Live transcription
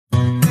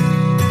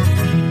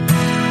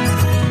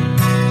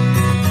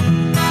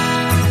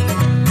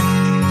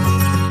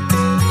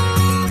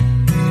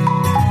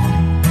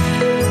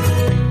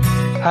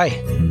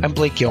I'm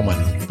Blake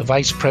Gilman, the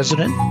Vice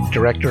President,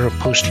 Director of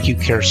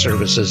Post-Acute Care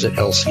Services at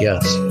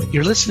LCS.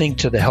 You're listening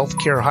to the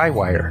Healthcare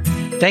Highwire.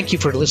 Thank you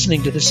for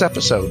listening to this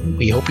episode.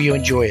 We hope you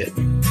enjoy it.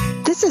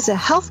 This is a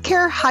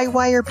Healthcare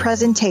Highwire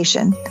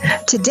presentation.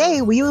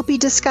 Today, we will be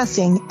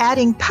discussing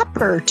adding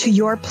pepper to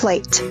your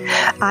plate.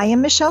 I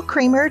am Michelle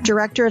Kramer,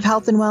 Director of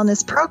Health and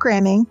Wellness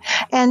Programming,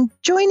 and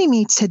joining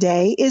me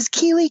today is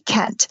Keely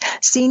Kent,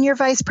 Senior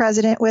Vice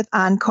President with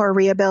Encore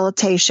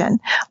Rehabilitation.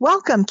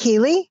 Welcome,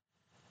 Keely.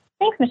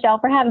 Thanks, Michelle,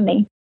 for having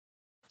me.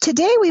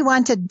 Today, we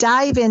want to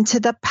dive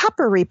into the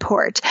Pepper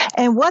Report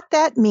and what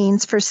that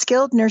means for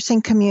skilled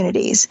nursing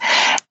communities.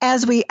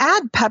 As we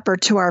add pepper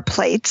to our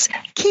plates,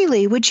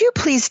 Keely, would you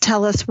please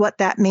tell us what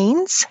that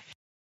means?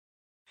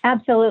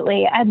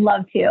 Absolutely. I'd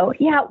love to.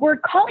 Yeah, we're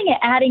calling it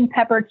adding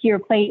pepper to your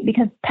plate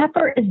because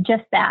pepper is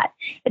just that.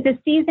 It's a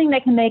seasoning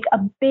that can make a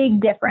big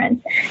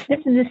difference.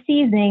 This is a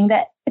seasoning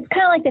that it's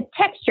kind of like the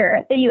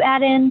texture that you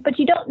add in, but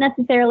you don't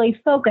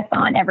necessarily focus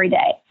on every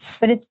day.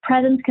 But its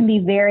presence can be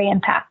very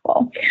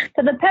impactful.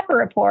 So the Pepper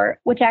Report,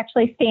 which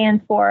actually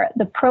stands for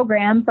the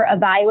Program for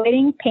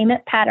Evaluating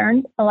Payment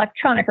Patterns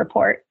Electronic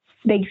Report,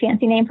 big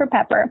fancy name for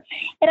pepper.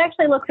 It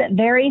actually looks at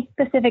very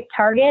specific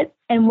targets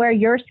and where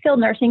your skilled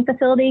nursing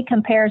facility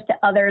compares to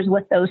others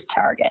with those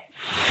targets.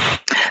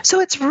 So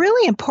it's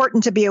really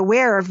important to be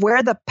aware of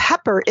where the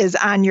pepper is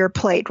on your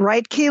plate,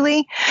 right,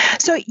 Keely?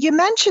 So you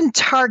mentioned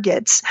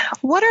targets.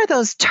 What are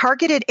those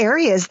targeted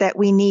areas that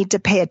we need to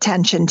pay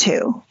attention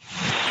to?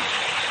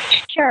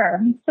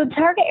 Sure. So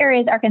target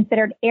areas are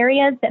considered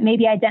areas that may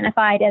be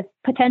identified as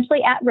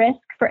potentially at risk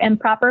for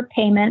improper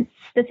payments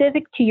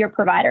specific to your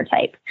provider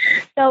type.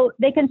 So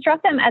they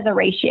construct them as a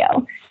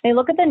ratio. They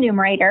look at the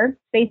numerator,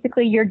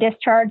 basically your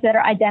discharge that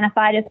are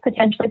identified as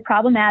potentially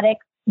problematic,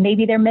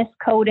 maybe they're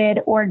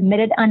miscoded or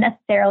admitted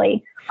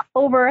unnecessarily,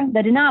 over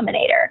the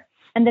denominator.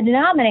 And the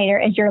denominator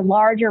is your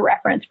larger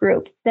reference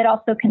group that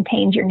also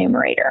contains your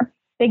numerator.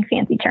 Big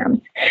fancy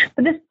terms.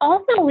 But this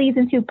also leads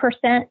into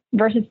percent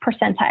versus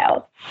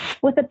percentiles.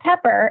 With the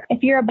pepper,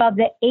 if you're above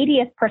the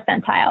 80th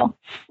percentile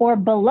or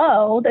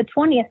below the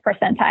 20th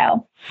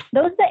percentile,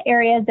 those are the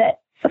areas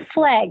that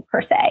flag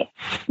per se,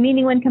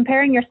 meaning when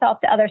comparing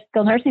yourself to other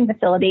skilled nursing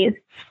facilities,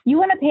 you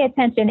want to pay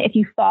attention if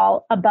you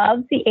fall above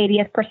the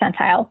 80th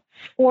percentile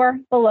or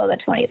below the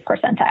 20th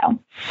percentile.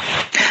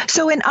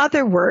 So in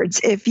other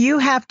words, if you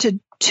have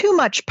too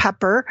much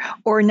pepper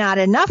or not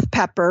enough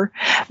pepper,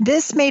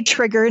 this may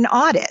trigger an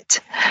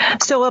audit.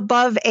 So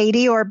above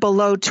 80 or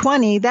below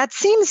 20, that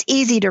seems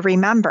easy to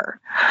remember.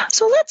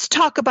 So let's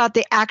talk about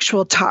the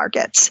actual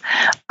targets.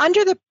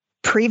 Under the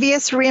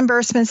previous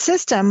reimbursement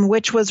system,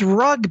 which was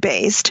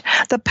RUG-based,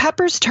 the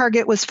PEPPERS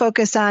target was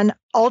focused on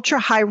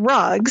ultra-high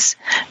RUGs,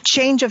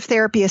 change of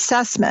therapy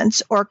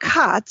assessments, or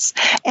COTS,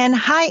 and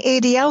high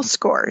ADL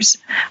scores.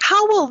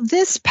 How will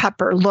this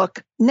pepper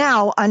look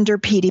now under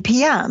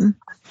PDPM?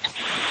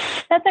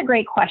 That's a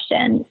great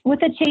question.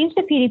 With the change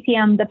to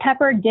PDPM, the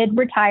pepper did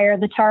retire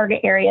the target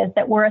areas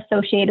that were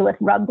associated with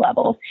RUG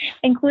levels,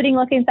 including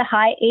looking at the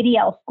high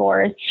ADL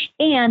scores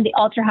and the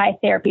ultra-high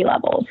therapy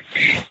levels.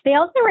 They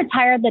also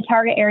retired the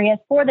target areas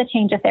for the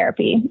change of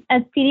therapy,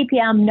 as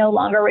PDPM no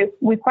longer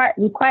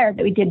required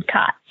that we did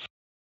COTS.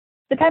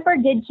 The pepper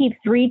did keep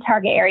 3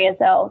 target areas,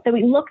 though, that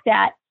we looked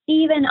at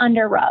even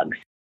under RUGs.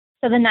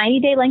 So the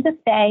 90-day length of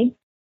stay,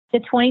 the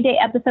 20-day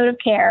episode of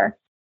care,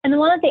 and the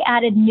one that they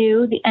added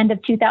new the end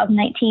of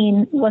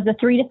 2019 was the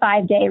 3 to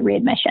 5 day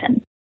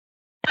readmission.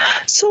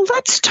 So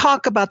let's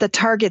talk about the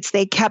targets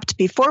they kept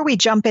before we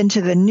jump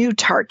into the new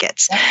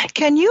targets.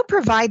 Can you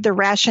provide the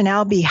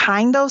rationale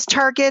behind those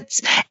targets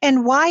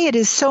and why it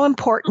is so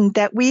important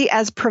that we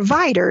as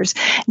providers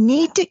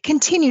need to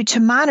continue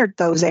to monitor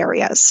those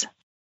areas?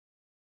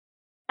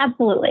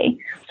 Absolutely.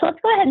 So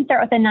let's go ahead and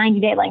start with the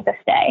 90-day length of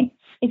stay.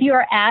 If you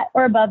are at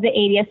or above the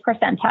 80th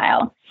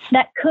percentile,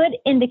 that could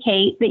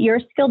indicate that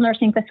your skilled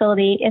nursing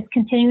facility is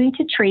continuing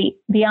to treat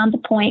beyond the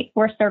point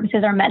where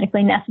services are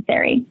medically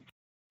necessary.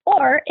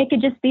 Or it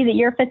could just be that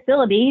your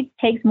facility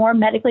takes more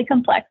medically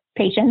complex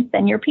patients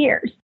than your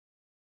peers.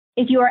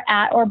 If you are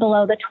at or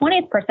below the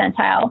 20th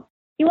percentile,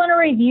 you want to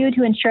review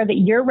to ensure that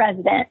your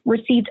resident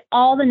received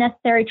all the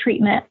necessary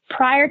treatment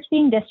prior to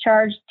being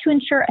discharged to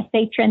ensure a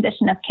safe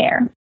transition of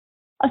care.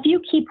 A few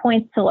key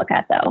points to look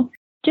at, though.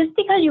 Just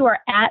because you are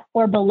at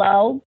or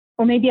below,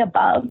 or maybe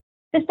above,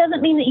 this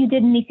doesn't mean that you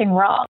did anything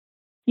wrong.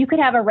 You could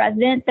have a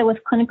resident that was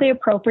clinically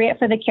appropriate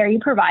for the care you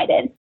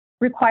provided,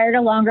 required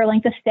a longer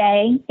length of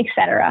stay,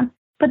 etc.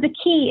 But the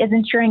key is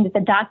ensuring that the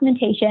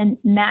documentation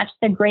matched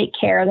the great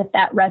care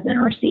that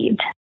resident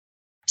received.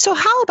 So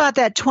how about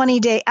that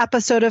 20-day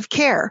episode of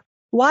care?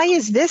 Why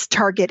is this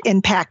target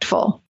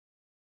impactful?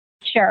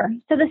 Sure.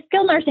 So the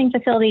Skilled Nursing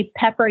Facility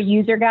Pepper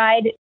User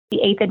Guide, the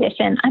 8th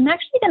edition, I'm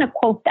actually going to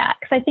quote that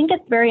because I think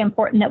it's very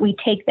important that we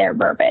take their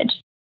verbiage.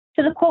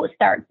 So the quote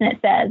starts and it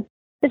says,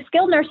 "The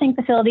skilled nursing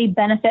facility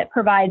benefit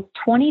provides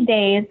 20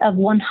 days of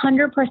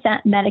 100%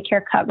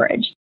 Medicare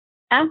coverage,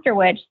 after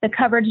which the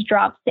coverage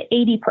drops to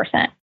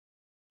 80%.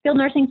 Skilled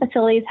nursing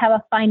facilities have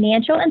a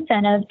financial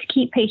incentive to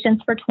keep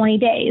patients for 20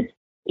 days,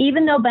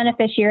 even though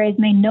beneficiaries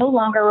may no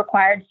longer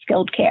require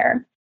skilled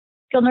care.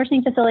 Skilled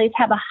nursing facilities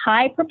have a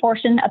high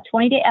proportion of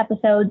 20-day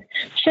episodes,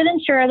 should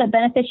ensure that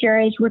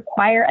beneficiaries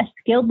require a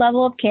skilled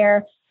level of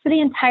care for the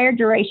entire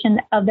duration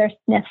of their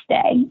SNF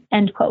stay,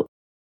 end quote.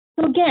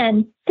 So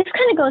again, this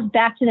kind of goes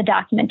back to the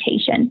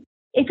documentation.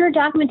 If your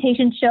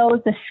documentation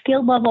shows the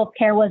skilled level of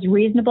care was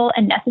reasonable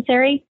and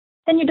necessary,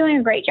 then you're doing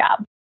a great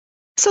job.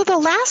 So the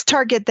last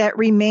target that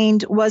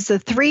remained was the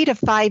 3 to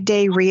 5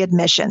 day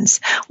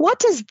readmissions. What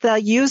does the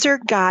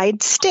user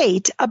guide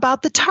state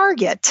about the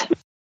target?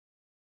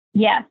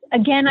 Yes.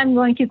 Again, I'm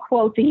going to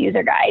quote the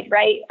user guide,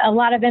 right? A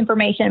lot of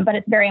information, but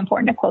it's very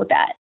important to quote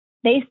that.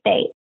 They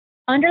state,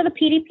 under the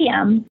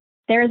PDPM,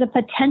 there is a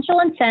potential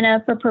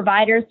incentive for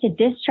providers to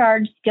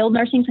discharge skilled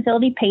nursing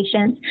facility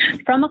patients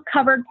from a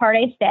covered Part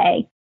A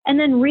stay and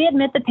then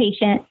readmit the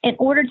patient in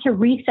order to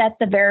reset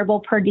the variable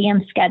per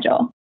diem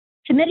schedule.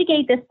 To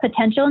mitigate this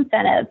potential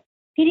incentive,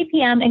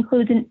 PDPM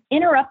includes an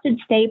interrupted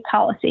stay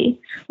policy,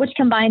 which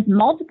combines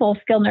multiple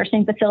skilled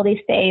nursing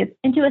facility stays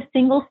into a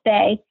single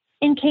stay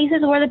in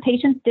cases where the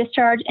patient's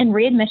discharge and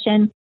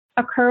readmission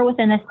occur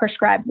within this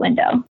prescribed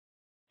window.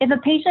 If a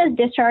patient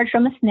is discharged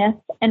from a SNF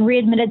and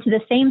readmitted to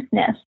the same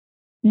SNF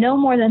no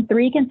more than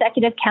 3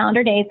 consecutive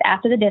calendar days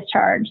after the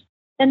discharge,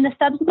 then the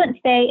subsequent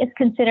stay is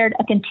considered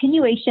a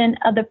continuation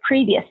of the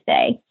previous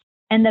stay,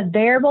 and the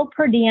variable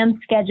per diem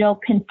schedule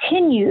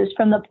continues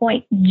from the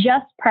point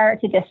just prior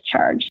to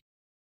discharge.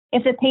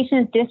 If the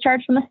patient is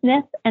discharged from a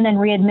SNF and then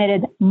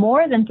readmitted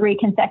more than 3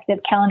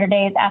 consecutive calendar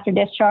days after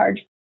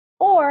discharge,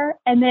 or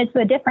admitted to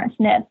a different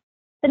SNF,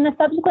 then the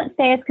subsequent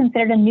stay is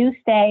considered a new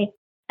stay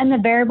and the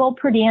variable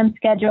per diem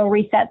schedule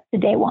resets to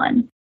day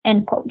 1,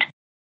 end quote.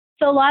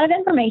 So a lot of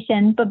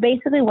information, but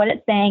basically what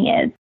it's saying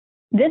is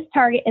this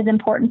target is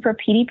important for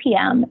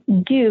PDPM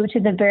due to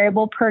the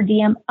variable per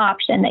diem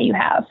option that you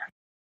have.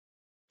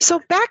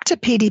 So back to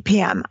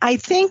PDPM, I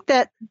think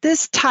that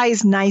this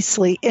ties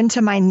nicely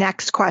into my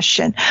next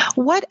question.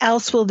 What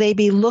else will they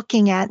be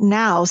looking at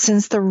now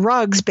since the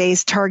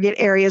RUGS-based target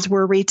areas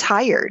were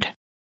retired?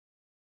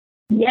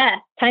 Yes,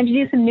 time to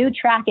do some new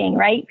tracking,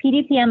 right?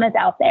 PDPM is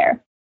out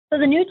there. So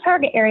the new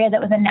target area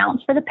that was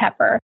announced for the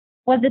PEPR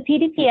was the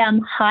PDPM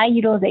high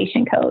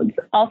utilization codes,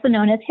 also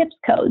known as HIPS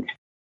codes.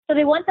 So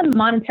they want to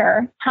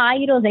monitor high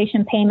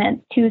utilization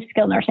payments to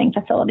skilled nursing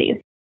facilities.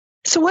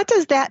 So what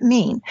does that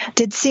mean?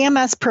 Did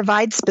CMS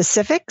provide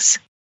specifics?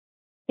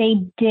 They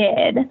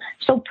did.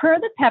 So per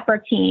the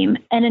PEPR team,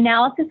 an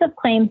analysis of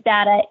claims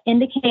data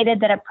indicated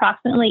that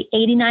approximately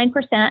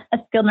 89% of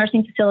skilled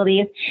nursing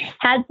facilities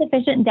had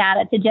sufficient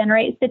data to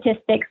generate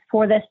statistics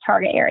for this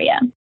target area.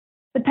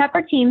 The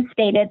PEPR team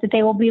stated that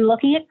they will be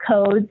looking at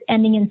codes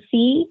ending in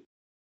C,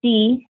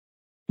 D,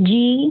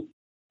 G,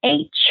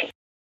 H,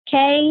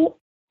 K,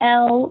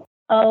 L,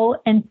 O,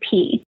 and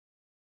P.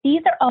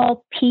 These are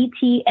all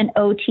PT and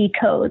OT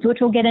codes, which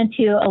we'll get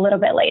into a little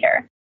bit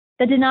later.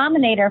 The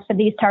denominator for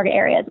these target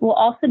areas will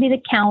also be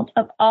the count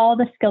of all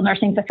the skilled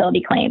nursing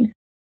facility claims.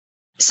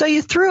 So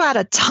you threw out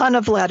a ton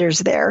of letters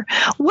there.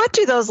 What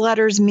do those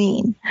letters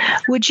mean?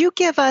 Would you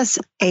give us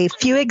a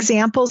few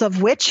examples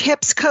of which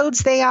HIPS codes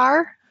they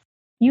are?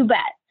 You bet.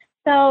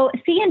 So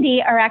C and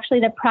D are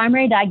actually the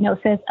primary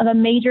diagnosis of a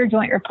major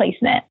joint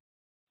replacement.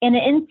 In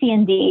an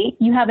NC&D,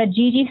 you have a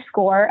GG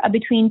score of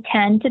between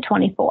 10 to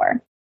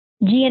 24.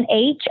 G and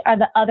H are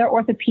the other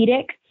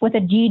orthopedic with a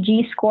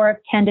GG score of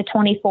 10 to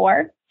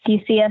 24. Do you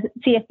see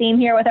a theme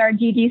here with our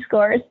GG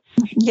scores?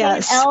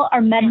 Yes. K and L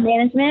are med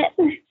management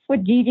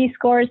with GG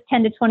scores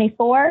 10 to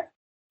 24.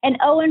 And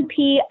O and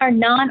P are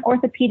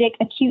non-orthopedic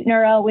acute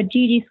neuro with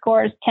GG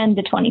scores 10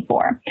 to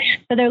 24.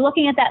 So they're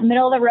looking at that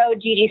middle of the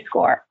road GG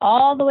score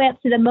all the way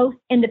up to the most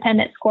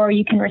independent score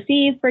you can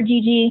receive for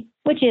GG,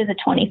 which is a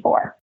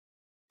 24.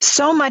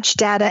 So much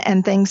data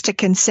and things to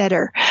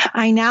consider.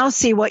 I now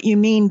see what you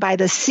mean by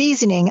the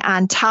seasoning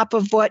on top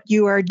of what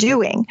you are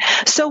doing.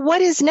 So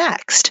what is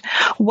next?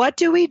 What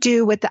do we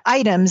do with the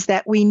items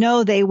that we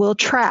know they will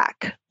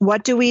track?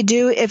 What do we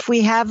do if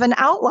we have an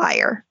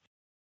outlier?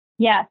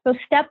 Yeah, so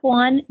step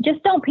 1,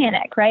 just don't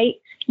panic, right?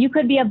 You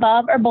could be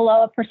above or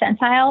below a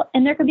percentile,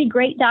 and there could be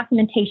great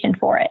documentation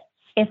for it.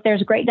 If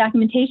there's great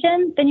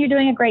documentation, then you're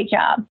doing a great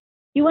job.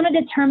 You want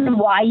to determine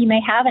why you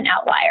may have an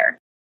outlier.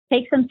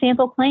 Take some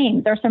sample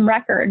claims or some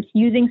records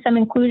using some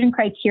inclusion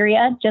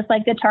criteria, just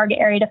like the target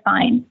area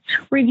defines.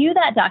 Review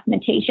that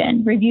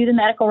documentation. Review the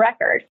medical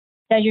record.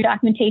 Does your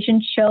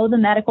documentation show the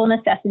medical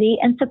necessity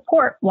and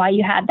support why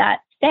you had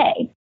that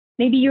stay?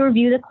 Maybe you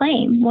review the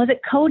claim. Was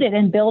it coded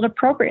and billed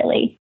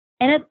appropriately?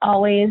 And as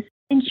always,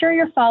 ensure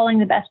you're following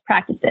the best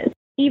practices,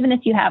 even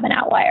if you have an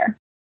outlier.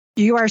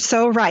 You are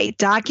so right.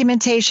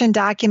 Documentation.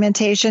 That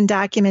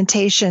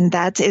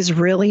is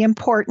really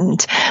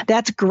important.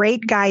 That's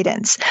great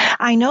guidance.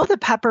 I know the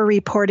PEPR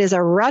report is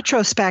a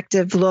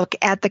retrospective look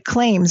at the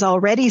claims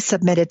already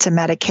submitted to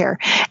Medicare.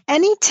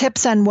 Any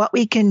tips on what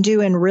we can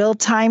do in real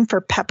time for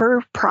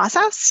PEPR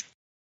process?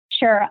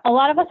 Sure. A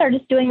lot of us are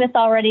just doing this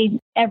already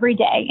every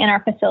day in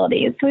our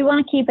facilities. So we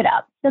want to keep it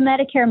up. The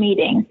Medicare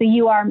meetings, the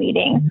UR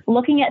meetings,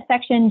 looking at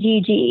section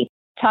GG,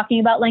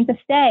 talking about length of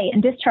stay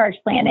and discharge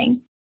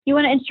planning. You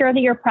want to ensure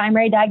that your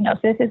primary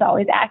diagnosis is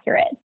always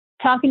accurate.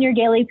 Talk in your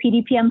daily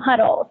PDPM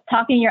huddles.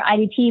 Talk in your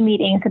IDT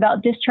meetings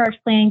about discharge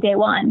planning day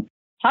one.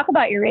 Talk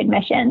about your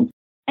readmissions.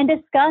 And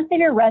discuss if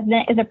your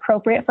resident is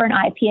appropriate for an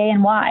IPA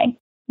and why.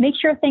 Make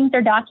sure things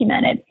are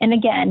documented. And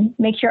again,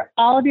 make sure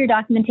all of your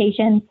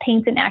documentation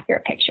paints an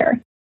accurate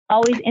picture.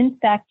 Always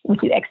inspect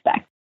what you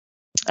expect.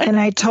 And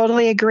I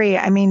totally agree.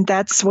 I mean,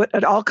 that's what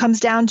it all comes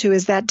down to,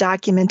 is that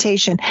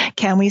documentation.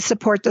 Can we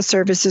support the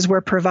services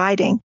we're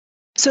providing?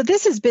 So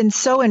this has been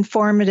so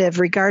informative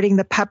regarding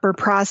the PEPR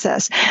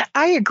process.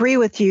 I agree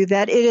with you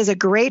that it is a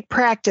great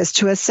practice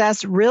to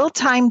assess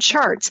real-time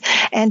charts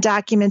and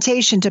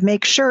documentation to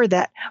make sure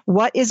that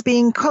what is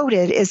being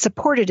coded is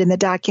supported in the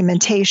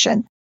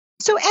documentation.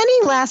 So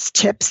any last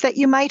tips that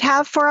you might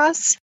have for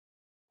us?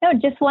 No,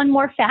 just one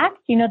more fact.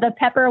 The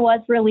PEPR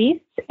was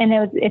released and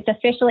it's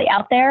officially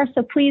out there.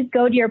 So please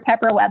go to your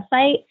PEPR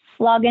website,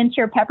 log into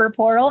your PEPR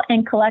portal,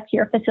 and collect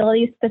your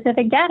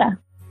facility-specific data.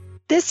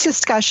 This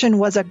discussion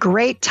was a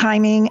great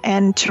timing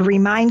and to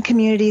remind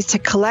communities to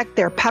collect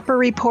their PEPR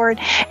report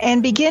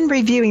and begin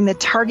reviewing the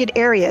target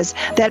areas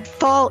that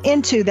fall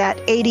into that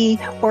 80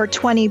 or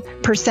 20%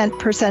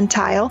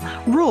 percentile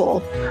rule.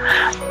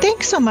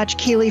 Thanks so much,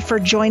 Keely, for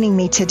joining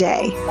me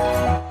today.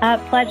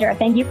 Pleasure.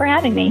 Thank you for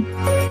having me.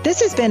 This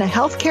has been a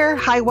Healthcare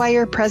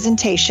Highwire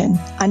presentation.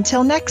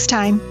 Until next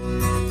time.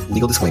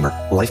 Legal disclaimer.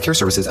 Life Care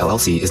Services,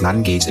 LLC is not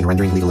engaged in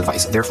rendering legal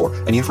advice. Therefore,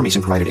 any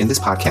information provided in this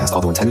podcast,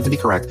 although intended to be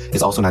correct,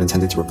 is also not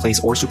intended to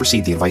replace or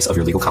supersede the advice of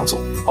your legal counsel.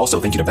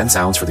 Also, thank you to Ben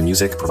Sounds for the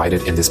music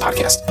provided in this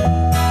podcast.